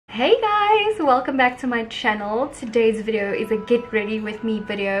Hey guys, welcome back to my channel. Today's video is a get ready with me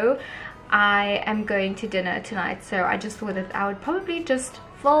video. I am going to dinner tonight, so I just thought that I would probably just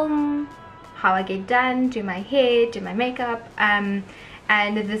film how I get done, do my hair, do my makeup, and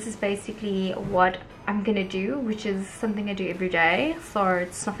this is basically what I'm gonna do, which is something I do every day, so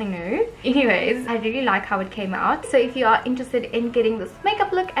it's nothing new. Anyways, I really like how it came out, so if you are interested in getting this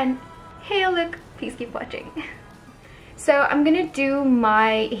makeup look and hair look, please keep watching. So I'm gonna do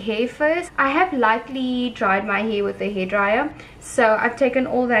my hair first. I have lightly dried my hair with the hairdryer, so I've taken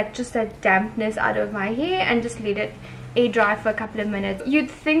all that dampness out of my hair and just let it air dry for a couple of minutes.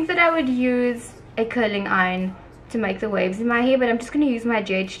 You'd think that I would use a curling iron to make the waves in my hair, but I'm just going to use my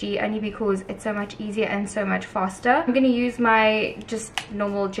GHD only because it's so much easier and so much faster. I'm going to use my just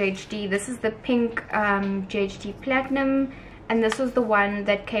normal GHD. This is the pink GHD Platinum, and this was the one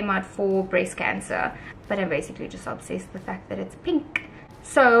that came out for breast cancer, but I'm basically just obsessed with the fact that it's pink.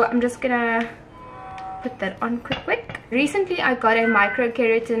 So I'm just gonna put that on quick. Recently I got a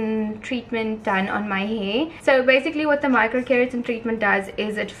microkeratin treatment done on my hair. So basically what the microkeratin treatment does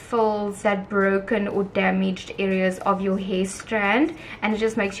is it fills that broken or damaged areas of your hair strand, and it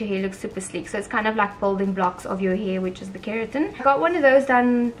just makes your hair look super sleek. So it's kind of like building blocks of your hair, which is the keratin. I got one of those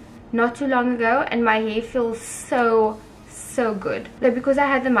done not too long ago and my hair feels so good. So because I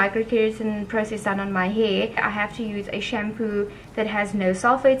had the microkeratin process done on my hair, I have to use a shampoo that has no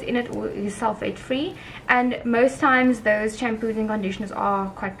sulfates in it or is sulfate free, and most times those shampoos and conditioners are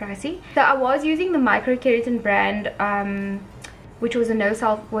quite pricey. So I was using the microkeratin brand, which was a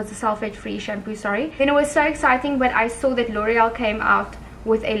sulfate free shampoo, sorry. Then it was so exciting, but I saw that L'Oreal came out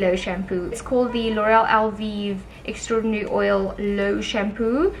with a low shampoo. It's called the L'Oreal Elvive Extraordinary Oil Low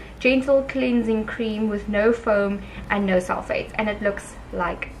Shampoo Gentle Cleansing Cream with no foam and no sulfates, and it looks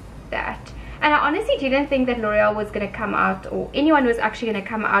like that. And I honestly didn't think that L'Oreal was going to come out, or anyone was actually going to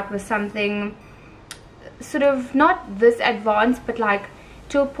come out with something sort of not this advanced, but like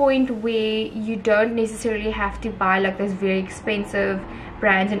to a point where you don't necessarily have to buy like those very expensive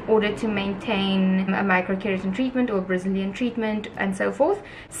brands in order to maintain a microkeratin treatment or a Brazilian treatment and so forth.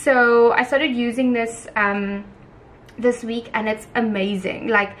 So I started using this this week, and it's amazing.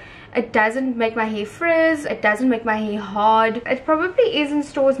 Like, it doesn't make my hair frizz, it doesn't make my hair hard. It probably is in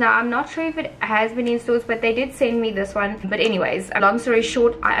stores now. I'm not sure if it has been in stores, but they did send me this one. But anyways, long story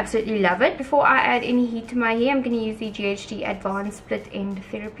short, I absolutely love it. Before I add any heat to my hair, I'm going to use the GHD Advanced Split End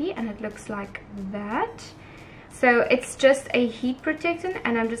Therapy, and it looks like that. So it's just a heat protectant,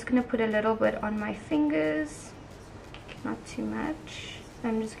 and I'm just going to put a little bit on my fingers, not too much.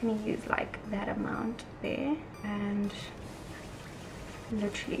 I'm just going to use like that amount there, and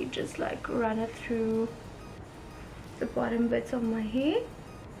literally just like run it through the bottom bits of my hair.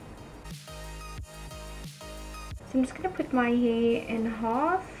 So I'm just going to put my hair in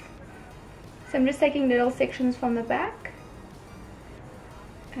half. So I'm just taking little sections from the back,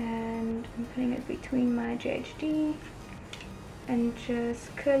 and I'm putting it between my GHD and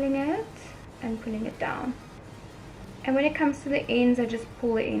just curling it and pulling it down. And when it comes to the ends, I just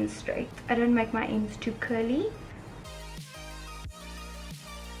pull the ends straight. I don't make my ends too curly.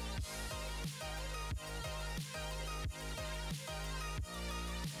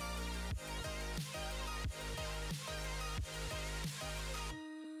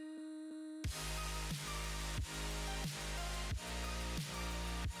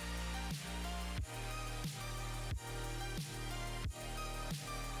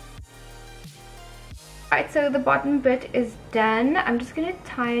 Alright, so the bottom bit is done. I'm just going to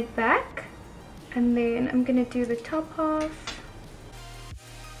tie it back, and then I'm going to do the top half.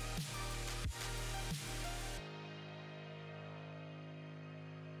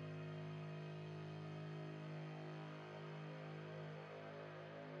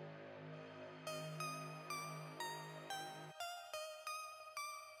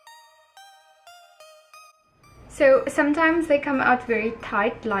 So sometimes they come out very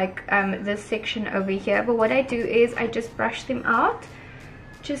tight, like this section over here, but what I do is I just brush them out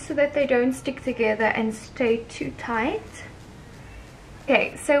just so that they don't stick together and stay too tight.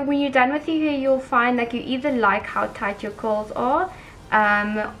 Okay, so when you're done with your hair, you'll find like you either like how tight your curls are,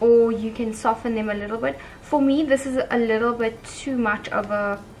 or you can soften them a little bit. For me, this is a little bit too much of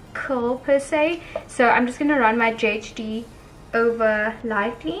a curl per se, so I'm just going to run my GHD over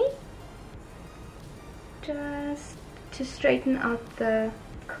lightly, just to straighten out the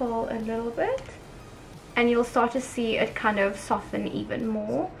curl a little bit, and you'll start to see it kind of soften even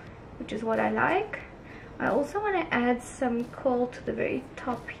more, which is what I like. I also want to add some curl to the very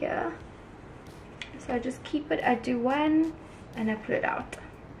top here, so I just keep it, I do one and I put it out,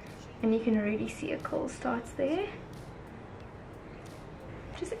 and you can already see a curl starts there.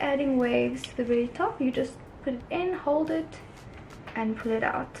 just adding waves to the very top. You just put it in, hold it, and pull it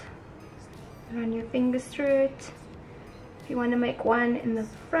out. Run your fingers through it. If you want to make one in the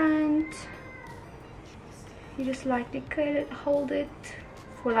front, you just lightly curl it, hold it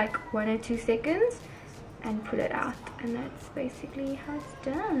for like 1 or 2 seconds, and pull it out. And that's basically how it's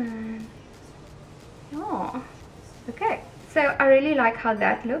done. Oh, okay. So I really like how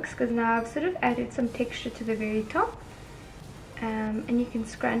that looks, because now I've sort of added some texture to the very top. And you can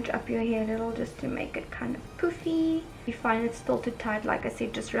scrunch up your hair a little just to make it kind of poofy. If you find it still too tight, like I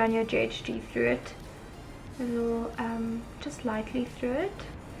said, just run your GHD through it. A little, just lightly through it.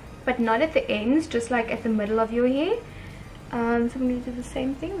 But not at the ends, just like at the middle of your hair. So I'm going to do the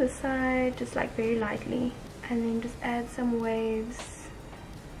same thing, this side, just like very lightly. And then just add some waves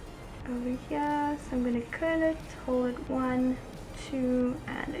over here. So I'm going to curl it, hold it 1, 2,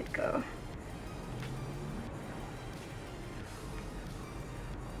 and let go.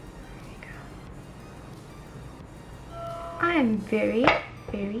 I am very,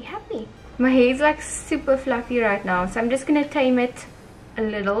 very happy. My hair is like super fluffy right now, so I'm just going to tame it a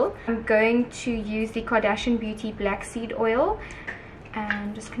little. I'm going to use the Kardashian Beauty Black Seed Oil, and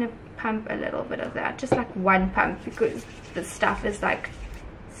I'm just going to pump a little bit of that, just like 1 pump, because the stuff is like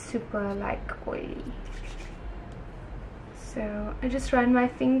super like oily. So I just run my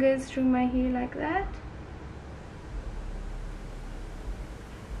fingers through my hair like that.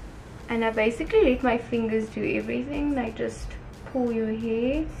 And I basically let my fingers do everything, like just pull your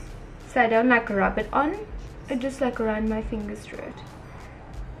hair. So I don't like rub it on, I just like run my fingers through it.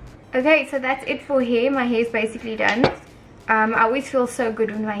 Okay, so that's it for hair. My hair is basically done. I always feel so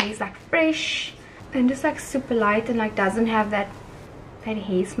good when my hair is like fresh and just like super light and like doesn't have that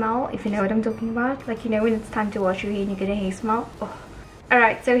hair smell, if you know what I'm talking about. Like, you know when it's time to wash your hair and you get a hair smell. Oh.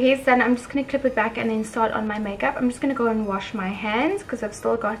 Alright, so hair's done. I'm just going to clip it back and then start on my makeup. I'm just going to go and wash my hands because I've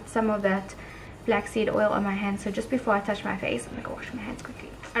still got some of that black seed oil on my hands. So just before I touch my face, I'm going to go wash my hands quickly.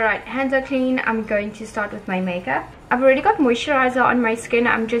 Alright, hands are clean. I'm going to start with my makeup. I've already got moisturizer on my skin.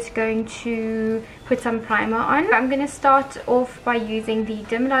 I'm just going to put some primer on. I'm going to start off by using the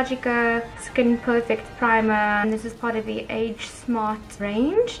Dermalogica Skin Perfect Primer. And this is part of the Age Smart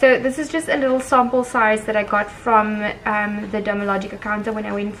range. So this is just a little sample size that I got from the Dermalogica counter when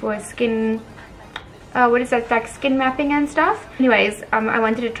I went for a skin... what is that? Like skin mapping and stuff. Anyways, I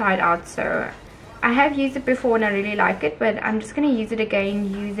wanted to try it out, so... I have used it before and I really like it, but I'm just going to use it again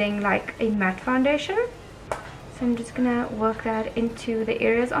using like a matte foundation. So I'm just going to work that into the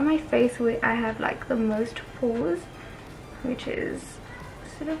areas on my face where I have like the most pores, which is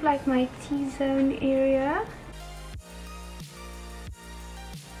sort of like my T-zone area.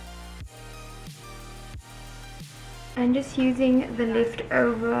 And just using the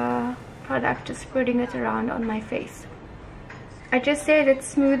leftover product, just spreading it around on my face. I just said it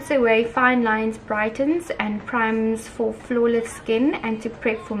smooths away fine lines, brightens and primes for flawless skin and to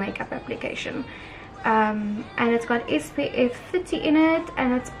prep for makeup application. And it's got SPF 30 in it,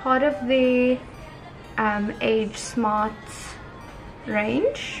 and it's part of the Age Smart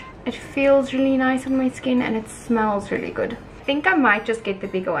range. It feels really nice on my skin and it smells really good. I think I might just get the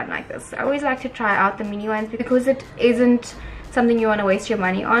bigger one like this. I always like to try out the mini ones because it isn't something you want to waste your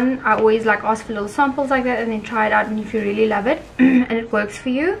money on. I always like ask for little samples like that and then try it out, and if you really love it and it works for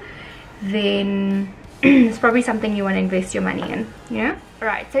you, then it's probably something you want to invest your money in, you know.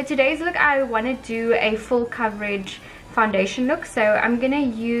 Alright, so today's look, I want to do a full coverage foundation look. So I'm going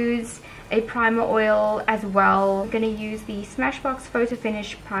to use a primer oil as well. I'm going to use the Smashbox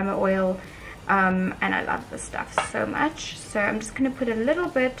Photofinish primer oil, and I love this stuff so much. So I'm just going to put a little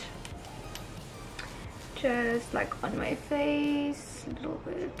bit just like on my face, a little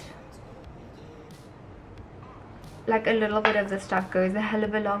bit. Like a little bit of this stuff goes a hell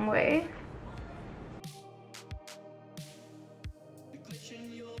of a long way.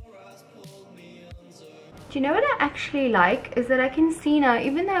 Do you know what I actually like is that I can see now,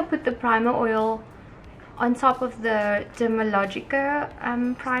 even though I put the primer oil on top of the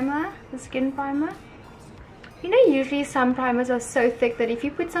Dermalogica primer, the skin primer, you know, usually some primers are so thick that if you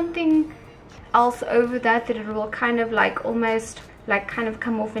put something else over that it will kind of like almost like kind of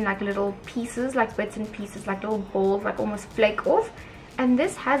come off in like little pieces, like bits and pieces, like little balls, like almost flake off. And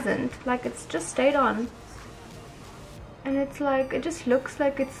this hasn't, like it's just stayed on, and it's like, it just looks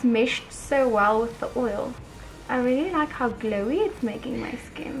like it's meshed so well with the oil. I really like how glowy it's making my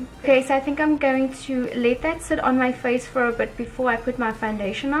skin. Okay, so I think I'm going to let that sit on my face for a bit before I put my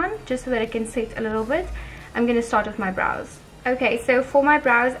foundation on, just so that it can set a little bit. I'm going to start with my brows. Okay, so for my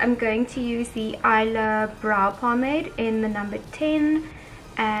brows, I'm going to use the Eyelure Brow Pomade in the number 10,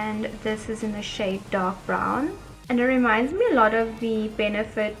 and this is in the shade Dark Brown. And it reminds me a lot of the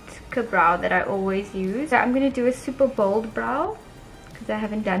Benefit brow that I always use. So I'm going to do a super bold brow because I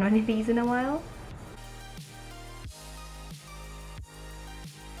haven't done one of these in a while.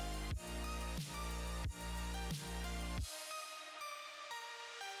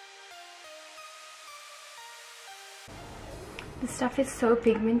 This stuff is so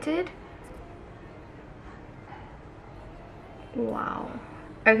pigmented. Wow.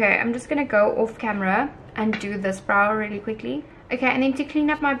 Okay, I'm just gonna go off camera and do this brow really quickly. Okay, and then to clean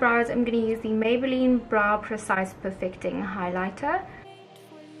up my brows, I'm gonna use the Maybelline Brow Precise Perfecting highlighter.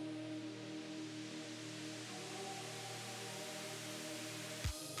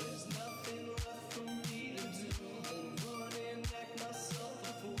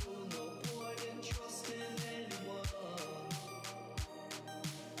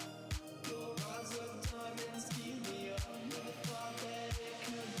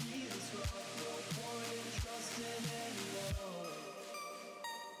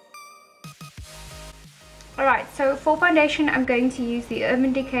 Alright, so for foundation, I'm going to use the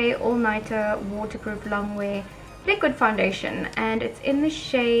Urban Decay All Nighter Waterproof Longwear Liquid Foundation, and it's in the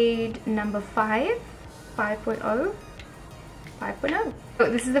shade number 5.0. So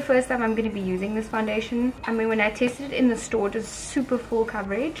this is the first time I'm going to be using this foundation. I mean, when I tested it in the store, it was super full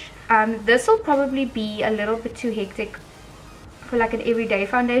coverage. This will probably be a little bit too hectic for like an everyday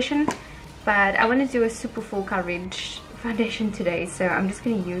foundation, but I want to do a super full coverage foundation today, so I'm just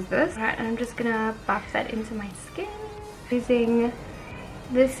going to use this. Alright, and I'm just going to buff that into my skin using,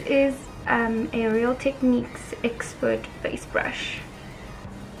 this is a Real Techniques Expert Face Brush.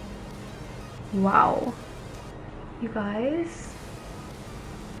 Wow, you guys.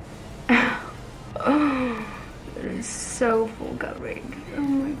 Oh, it is so full coverage. Oh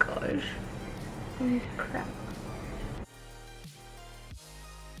my gosh. Holy crap.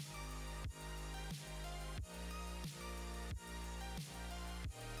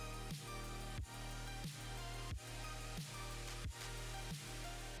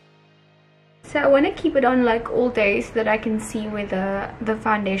 So I want to keep it on like all day so that I can see whether the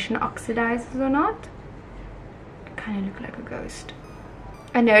foundation oxidizes or not. I kind of look like a ghost.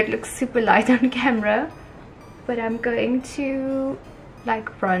 I know it looks super light on camera, but I'm going to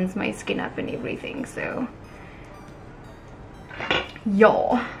like bronze my skin up and everything, so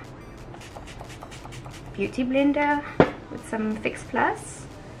yeah. Beauty blender with some Fix Plus,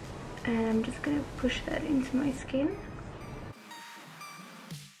 and I'm just going to push that into my skin.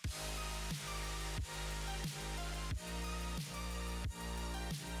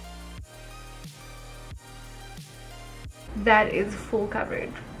 That is full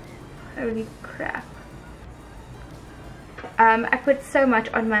coverage. Holy crap. I put so much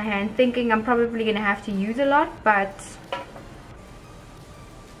on my hand thinking I'm probably gonna have to use a lot, but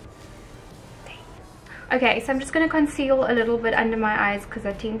okay, so I'm just gonna conceal a little bit under my eyes because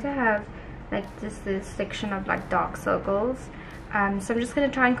I tend to have like this section of like dark circles. So I'm just gonna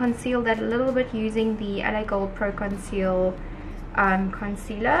try and conceal that a little bit using the LA Gold Pro Conceal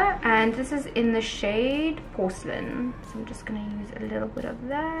concealer, and this is in the shade Porcelain, so I'm just going to use a little bit of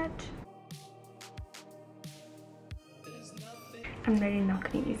that. I'm really not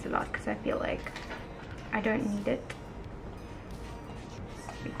going to use a lot because I feel like I don't need it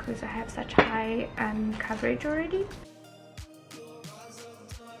because I have such high coverage already.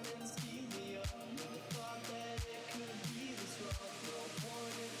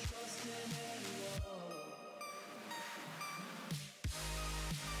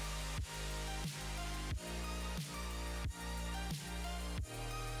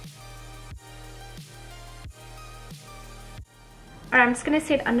 Alright, I'm just going to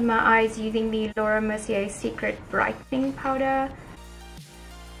set under my eyes using the Mercier Secret Brightening Powder.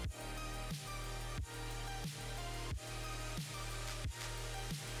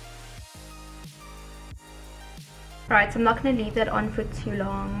 Alright, so I'm not going to leave that on for too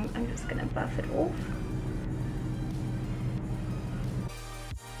long. I'm just going to buff it off.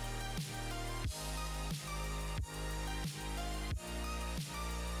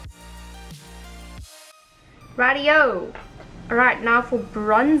 Radio! Alright, now for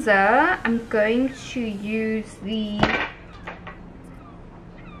bronzer, I'm going to use the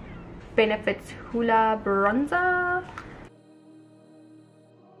Benefits Hoola bronzer.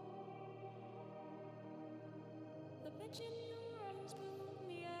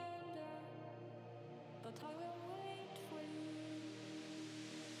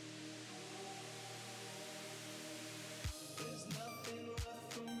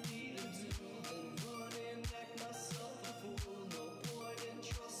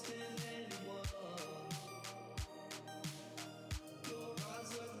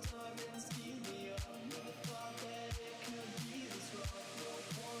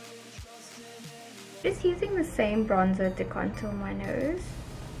 Just using the same bronzer to contour my nose.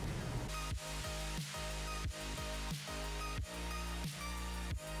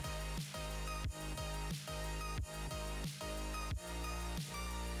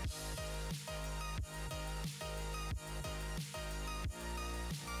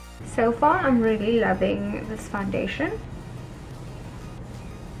 So far, I'm really loving this foundation.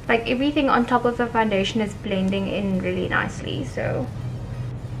 Like everything on top of the foundation is blending in really nicely, so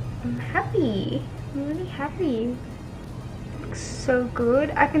I'm happy. I'm really happy. Looks so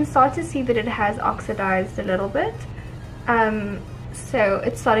good. I can start to see that it has oxidized a little bit. So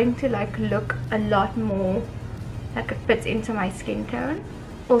it's starting to like look a lot more like it fits into my skin tone.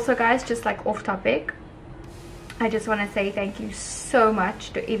 Also guys, just like off topic, I just want to say thank you so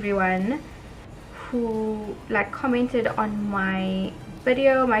much to everyone who like commented on my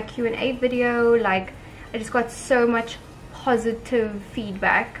video, my Q&A video. Like I just got so much positive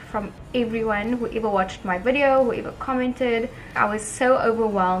feedback from everyone, whoever watched my video, whoever commented. I was so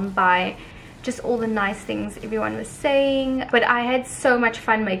overwhelmed by just all the nice things everyone was saying. But I had so much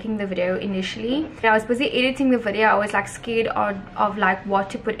fun making the video initially. I was busy editing the video. I was like scared of like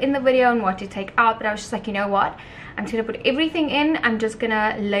what to put in the video and what to take out, but I was just like, you know what, I'm just gonna put everything in. I'm just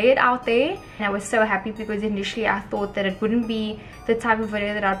gonna lay it out there. And I was so happy because initially I thought that it wouldn't be the type of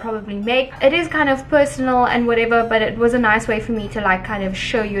video that I'd probably make. It is kind of personal and whatever, but it was a nice way for me to like kind of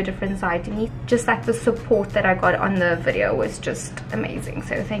show you a different side to me. Just like the support that I got on the video was just amazing,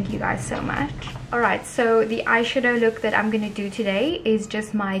 so thank you guys so much. Alright, so the eyeshadow look that I'm gonna do today is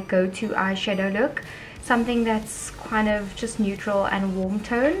just my go-to eyeshadow look, something that's kind of just neutral and warm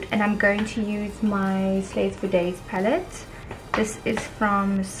toned, and I'm going to use my Slays for Days palette. This is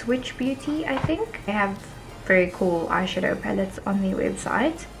from Swiitch Beauty, I think. They have very cool eyeshadow palettes on their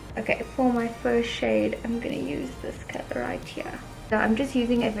website. Okay, for my first shade I'm gonna use this color right here. So I'm just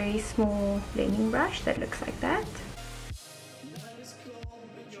using a very small blending brush that looks like that.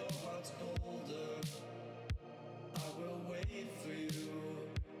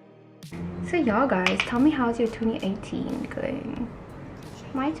 So yeah guys, tell me how's your 2018 going?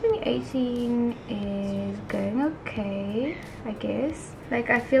 My 2018 is going okay, I guess. Like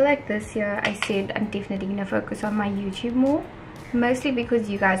I feel like this year I said I'm definitely gonna focus on my YouTube more. Mostly because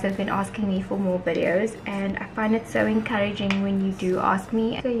you guys have been asking me for more videos, and I find it so encouraging when you do ask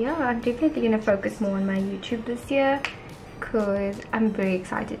me. So yeah, I'm definitely gonna focus more on my YouTube this year because I'm very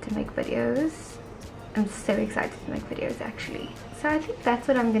excited to make videos. I'm so excited to make videos actually. So I think that's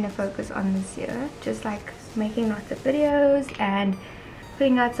what I'm gonna focus on this year. Just like making lots of videos and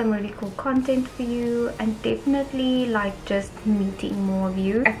putting out some really cool content for you, and definitely like just meeting more of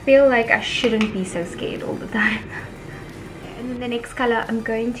you. I feel like I shouldn't be so scared all the time. And then the next color I'm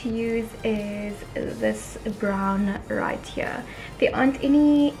going to use is this brown right here. There aren't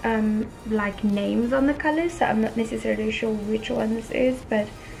any like names on the colors, so I'm not necessarily sure which one this is, but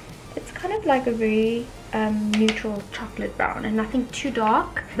it's kind of like a very neutral chocolate brown and nothing too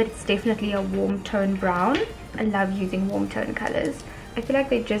dark, but it's definitely a warm tone brown. I love using warm tone colors. I feel like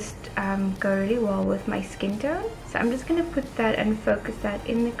they just go really well with my skin tone. So I'm just going to put that and focus that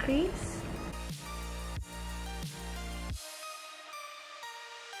in the crease.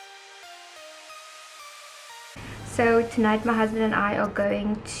 So tonight my husband and I are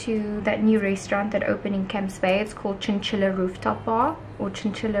going to that new restaurant that opened in Camps Bay. It's called Chinchilla Rooftop Bar or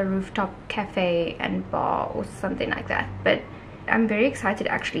Chinchilla Rooftop Cafe and Bar or something like that. But I'm very excited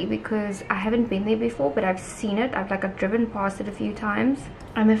actually because I haven't been there before, but I've seen it. I've driven past it a few times.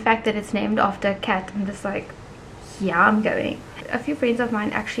 And the fact that it's named after a cat, I'm just like, yeah, I'm going. A few friends of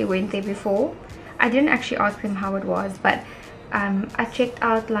mine actually went there before. I didn't actually ask them how it was, but I checked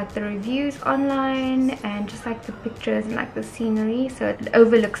out like the reviews online and just like the pictures and like the scenery. So it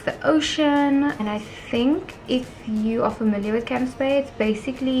overlooks the ocean, and I think if you are familiar with Camps Bay, it's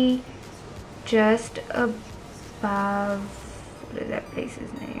basically just above, what is that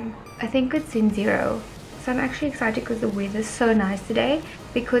place's name? I think it's in Zero. So I'm actually excited because the weather's so nice today,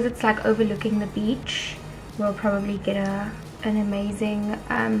 because it's like overlooking the beach. We'll probably get an amazing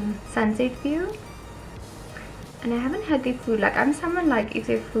sunset view. And I haven't had their food. Like I'm someone like, if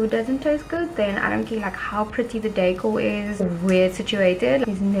their food doesn't taste good, then I don't care like how pretty the decor is or where it's situated.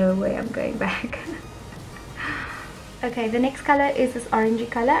 There's no way I'm going back. Okay, the next color is this orangey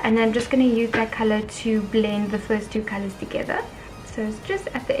color, and I'm just going to use that color to blend the first two colors together. So it's just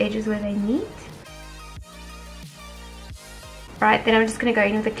at the edges where they meet. Right, then I'm just going to go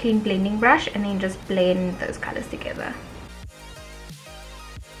in with a clean blending brush and then just blend those colors together.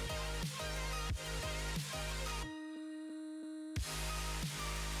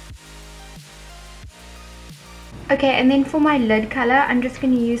 Okay, and then for my lid color, I'm just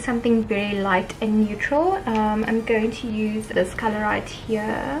going to use something very light and neutral. I'm going to use this color right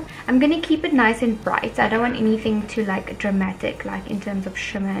here. I'm going to keep it nice and bright. I don't want anything too like dramatic, like in terms of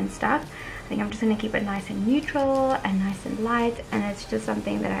shimmer and stuff. I think I'm just going to keep it nice and neutral and nice and light, and it's just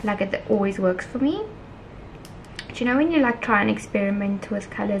something that I like, it always works for me. But you know when you like try and experiment with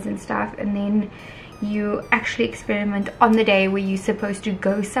colors and stuff, and then you actually experiment on the day where you're supposed to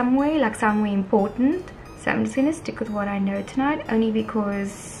go somewhere, like somewhere important. So I'm just gonna stick with what I know tonight, only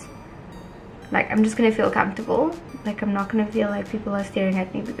because like I'm just gonna feel comfortable. Like I'm not gonna feel like people are staring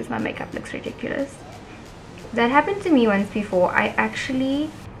at me because my makeup looks ridiculous. That happened to me once before. I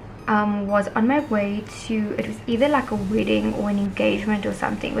actually was on my way to, it was either like a wedding or an engagement or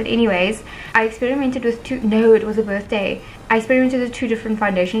something, but anyways, I experimented with it was a birthday. I experimented with 2 different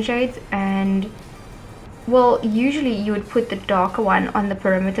foundation shades, and well, usually you would put the darker one on the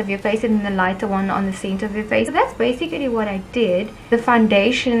perimeter of your face and then the lighter one on the center of your face. So that's basically what I did. The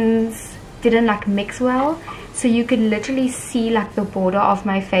foundations didn't like mix well, so you could literally see like the border of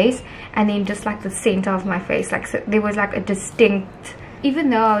my face and then just like the center of my face. Like, so there was like a distinct, even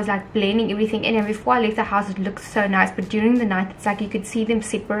though I was like blending everything in, and before I left the house it looked so nice, but during the night it's like you could see them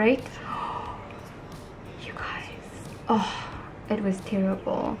separate. You guys, oh, it was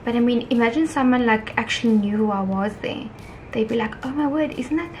terrible. But I mean, imagine someone like actually knew who I was there. They'd be like, oh my word,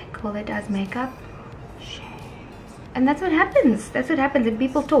 isn't that girl that does makeup? Shame. And that's what happens. That's what happens, and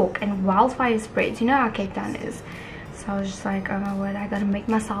people talk and wildfire spreads. You know how Cape Town is. So I was just like, oh my word, I gotta make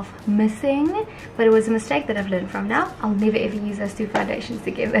myself missing. But it was a mistake that I've learned from now. I'll never ever use those 2 foundations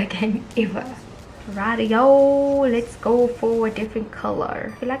together again, ever. Righty, yo, let's go for a different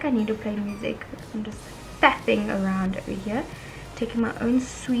color. I feel like I need to play music. I'm just faffing around over here, taking my own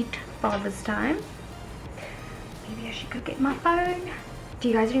sweet father's time. Maybe I should go get my phone. Do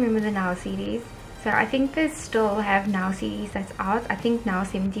you guys remember the Now CDs? So I think they still have Now CDs that's out. I think Now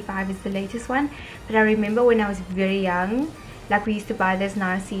 75 is the latest one. But I remember when I was very young, like we used to buy those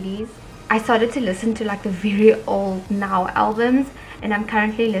Now CDs. I started to listen to like the very old Now albums, and I'm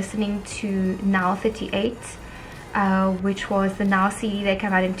currently listening to Now 38, which was the Now CD that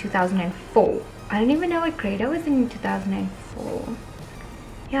came out in 2004. I don't even know what grade I was in 2004.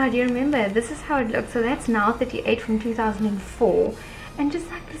 Yeah, do you remember? This is how it looks. So that's Now 38 from 2004. And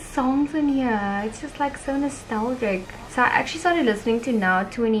just like the songs in here, it's just like so nostalgic. So I actually started listening to Now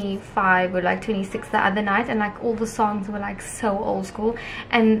 25 or like 26 the other night, and like all the songs were like so old school.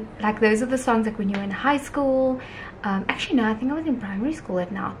 And like those are the songs like when you were in high school. Actually no, I think I was in primary school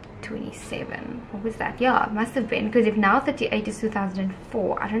at Now 27. What was that? Yeah, it must have been, because if Now 38 is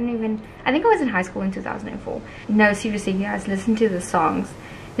 2004, I think I was in high school in 2004. No, seriously guys, listen to the songs.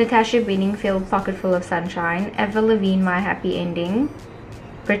 Natasha Bedingfield, Pocket Full of Sunshine. Avril Lavigne, My Happy Ending.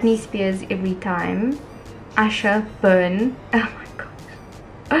 Britney Spears, Every Time. Usher, Burn. Oh my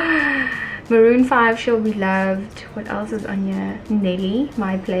gosh. Maroon 5, She'll Be Loved. What else is on here? Nelly,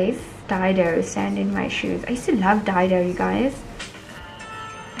 My Place. Dido, Stand in My Shoes. I used to love Dido, you guys.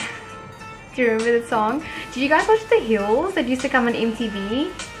 Do you remember the song? Did you guys watch the Hills that used to come on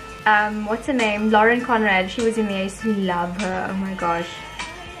MTV? What's her name? Lauren Conrad. She was in there. I used to love her. Oh my gosh.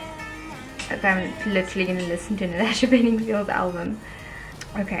 I'm literally gonna listen to Natasha Bedingfield's album.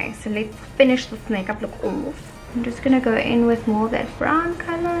 Okay, so let's finish this makeup look off. I'm just gonna go in with more of that brown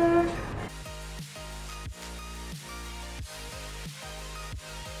color.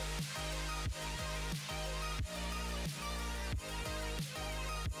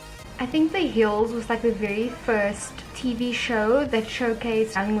 I think The Hills was like the very first TV show that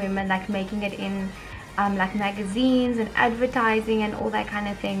showcased young women like making it in like magazines and advertising and all that kind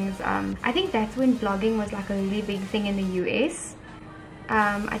of things. I think that's when blogging was like a really big thing in the US.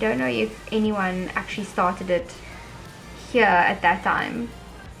 I don't know if anyone actually started it here at that time,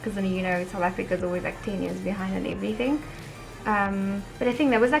 because you know South Africa's always like 10 years behind and everything. But I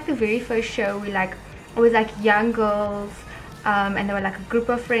think that was like the very first show where like it was like young girls, and they were like a group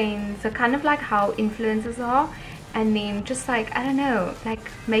of friends, so kind of like how influencers are, and then just like, I don't know,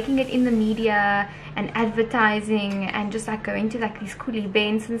 like making it in the media and advertising and just like going to like these cool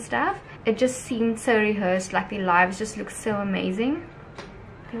events and stuff. It just seemed so rehearsed, like their lives just looked so amazing.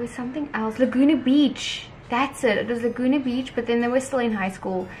 There was something else, Laguna Beach, that's it, it was Laguna Beach, but then they were still in high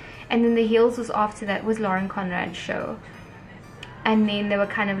school. And then The Hills was after that, was Lauren Conrad's show. And then they were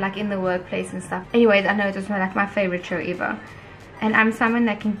kind of like in the workplace and stuff. Anyways, I know it was like my favorite show ever. And I'm someone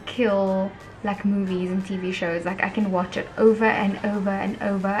that can kill like movies and TV shows. Like I can watch it over and over and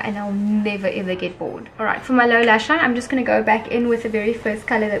over and I'll never ever get bored. Alright, for my low lash line, I'm just going to go back in with the very first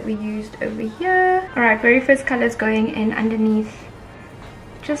color that we used over here. Alright, very first color is going in underneath,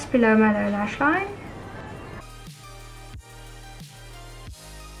 just below my low lash line.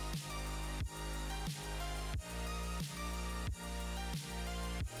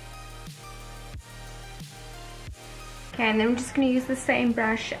 Okay, and then I'm just going to use the same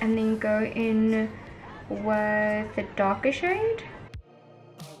brush and then go in with the darker shade.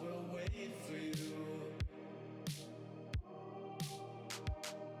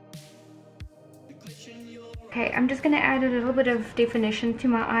 Okay, I'm just going to add a little bit of definition to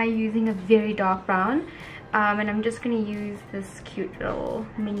my eye using a very dark brown. And I'm just going to use this cute little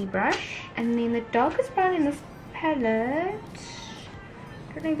mini brush. And then the darkest brown in this palette,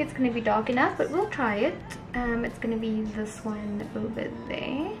 I don't know if it's going to be dark enough, but we'll try it. It's going to be this one over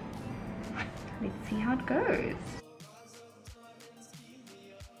there. Let's see how it goes.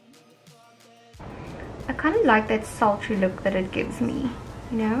 I kind of like that sultry look that it gives me,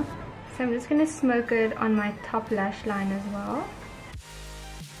 you know? So I'm just going to smoke it on my top lash line as well.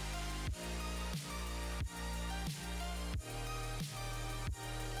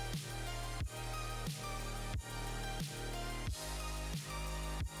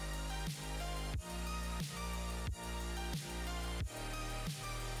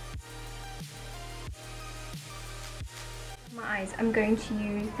 My eyes, I'm going to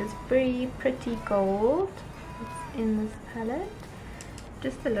use this very pretty gold. It's in this palette.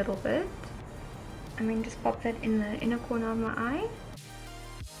 Just a little bit. I mean, just pop that in the inner corner of my eye.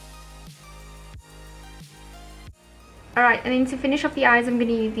 Alright, and then to finish off the eyes, I'm going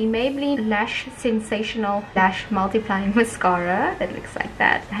to use the Maybelline Lash Sensational Lash Multiplying Mascara. That looks like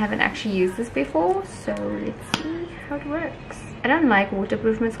that. I haven't actually used this before, so let's see how it works. I don't like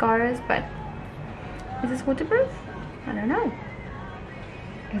waterproof mascaras, but is this waterproof? I don't know.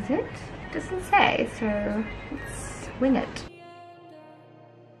 Is it? It doesn't say, so let's wing it.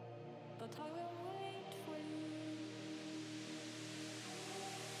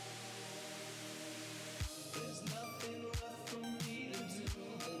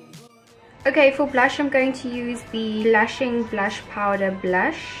 Okay, for blush, I'm going to use the Blushing Blush Powder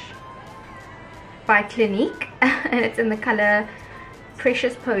Blush by Clinique, and it's in the color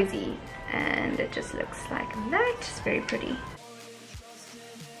Precious Posey, and it just looks like that. It's very pretty.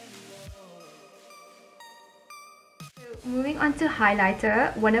 So, moving on to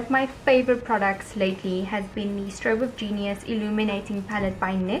highlighter, one of my favorite products lately has been the Strobe of Genius Illuminating palette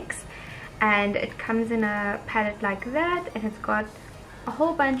by NYX, and it comes in a palette like that, and it's got a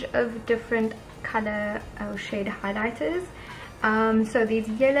whole bunch of different color shade highlighters. So there's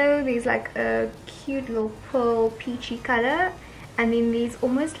yellow, there's like a cute little pearl peachy color, and then there's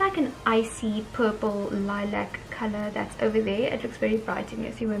almost like an icy purple lilac color that's over there. It looks very bright in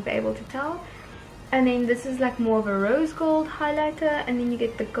here, so you won't be able to tell. And then this is like more of a rose gold highlighter, and then you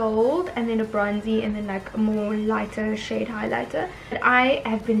get the gold, and then a bronzy, and then like a more lighter shade highlighter. But I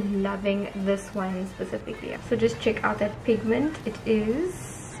have been loving this one specifically, so just check out that pigment. It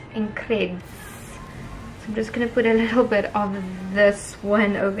is incredible. So I'm just gonna put a little bit of this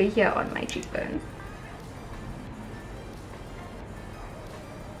one over here on my cheekbones.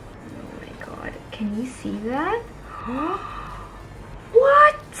 Oh my god, can you see that?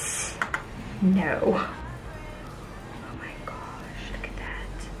 What? No. Oh my gosh, look at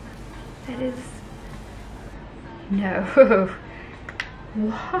that. That is... no.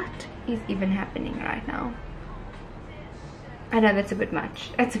 What is even happening right now? I know that's a bit much.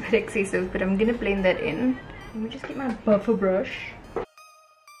 That's a bit excessive, but I'm gonna blend that in. Let me just get my buffer brush.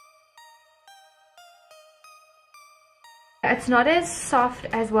 It's not as soft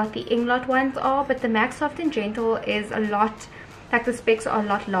as what the Inglot ones are, but the MAC Soft and Gentle is a lot, like the specs are a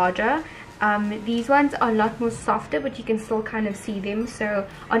lot larger. These ones are a lot more softer, but you can still kind of see them. So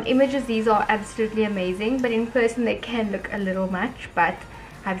on images these are absolutely amazing, but in person they can look a little much, but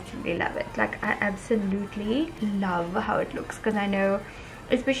I absolutely love it. Like I absolutely love how it looks, because I know,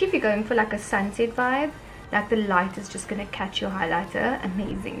 especially if you're going for like a sunset vibe, like the light is just going to catch your highlighter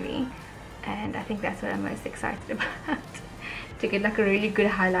amazingly, and I think that's what I'm most excited about. To get like a really good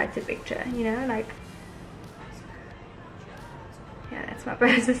highlighter picture, you know, like, yeah, that's my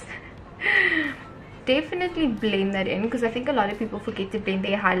process. Definitely blend that in, because I think a lot of people forget to blend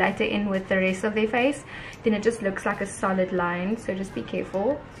their highlighter in with the rest of their face, then it just looks like a solid line, so just be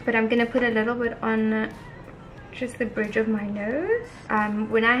careful. But I'm gonna put a little bit on just the bridge of my nose.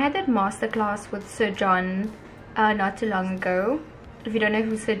 When I had that masterclass with Sir John not too long ago, if you don't know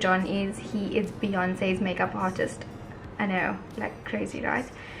who Sir John is, he is Beyonce's makeup artist. I know, like crazy, right?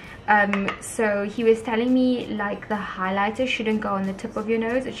 So he was telling me like the highlighter shouldn't go on the tip of your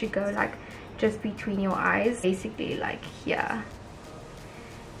nose, it should go like just between your eyes, basically like here.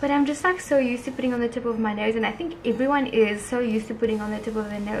 But I'm just like so used to putting on the tip of my nose, and I think everyone is so used to putting on the tip of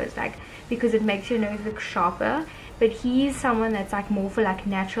their nose, like because it makes your nose look sharper. But he's someone that's like more for like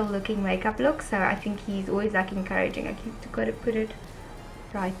natural looking makeup looks, so I think he's always like encouraging, like you've got to put it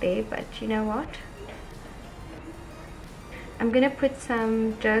right there. But you know what? I'm gonna put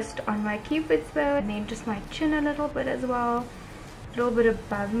some just on my cupid's bow, and then just my chin a little bit as well, a little bit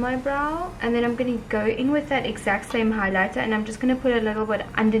above my brow, and then I'm gonna go in with that exact same highlighter, and I'm just gonna put a little bit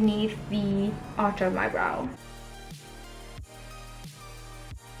underneath the arch of my brow.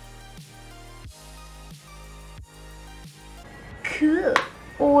 Cool.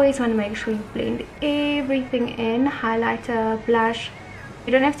 Always want to make sure you blend everything in. Highlighter, blush.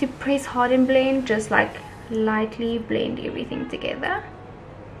 You don't have to press hard and blend, just like lightly blend everything together.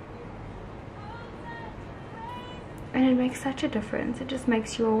 And it makes such a difference. It just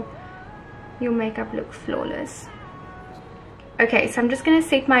makes your makeup look flawless. Okay, so I'm just going to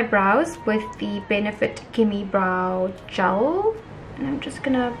set my brows with the Benefit Gimme Brow Gel. And I'm just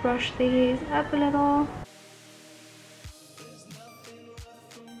going to brush these up a little.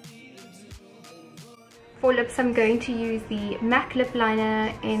 For lips, I'm going to use the MAC lip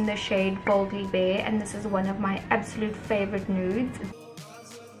liner in the shade Boldly Bare, and this is one of my absolute favorite nudes.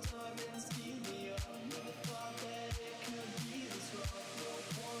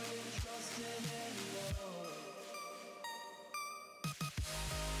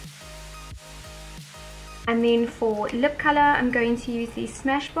 And then for lip color, I'm going to use the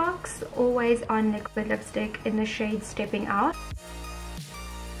Smashbox Always On Liquid Lipstick in the shade Stepping Out.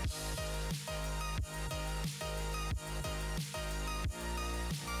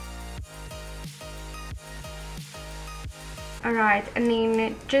 Alright, and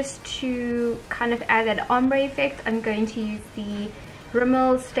then just to kind of add that ombre effect, I'm going to use the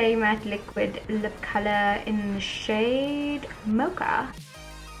Rimmel Stay Matte Liquid Lip Color in the shade Mocha.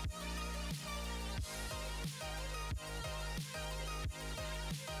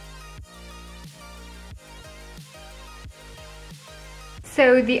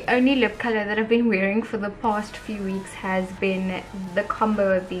 So the only lip color that I've been wearing for the past few weeks has been the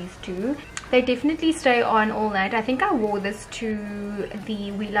combo of these two. They definitely stay on all night. I think I wore this to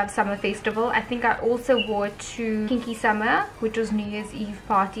the We Love Summer festival. I think I also wore it to Kinky Summer, which was New Year's Eve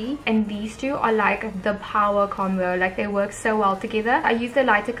party. And these two are like the power combo. Like, they work so well together. I use the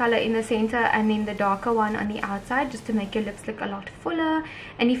lighter color in the center and then the darker one on the outside, just to make your lips look a lot fuller.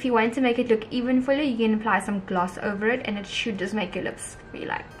 And if you want to make it look even fuller, you can apply some gloss over it, and it should just make your lips be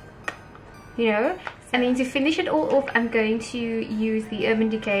like, you know. And then to finish it all off, I'm going to use the Urban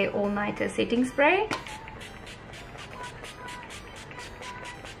Decay All Nighter Setting Spray.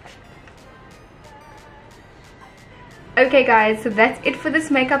 Okay guys, so that's it for this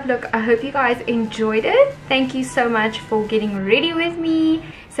makeup look. I hope you guys enjoyed it. Thank you so much for getting ready with me.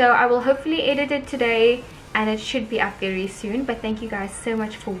 So I will hopefully edit it today, and it should be up very soon. But thank you guys so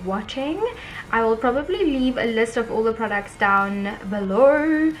much for watching. I will probably leave a list of all the products down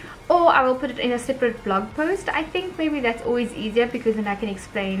below, or I will put it in a separate blog post. I think maybe that's always easier, because then I can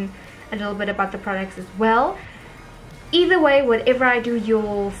explain a little bit about the products as well. Either way, whatever I do,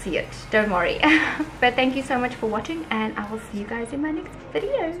 you'll see it, don't worry. But thank you so much for watching, and I will see you guys in my next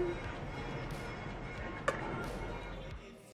video.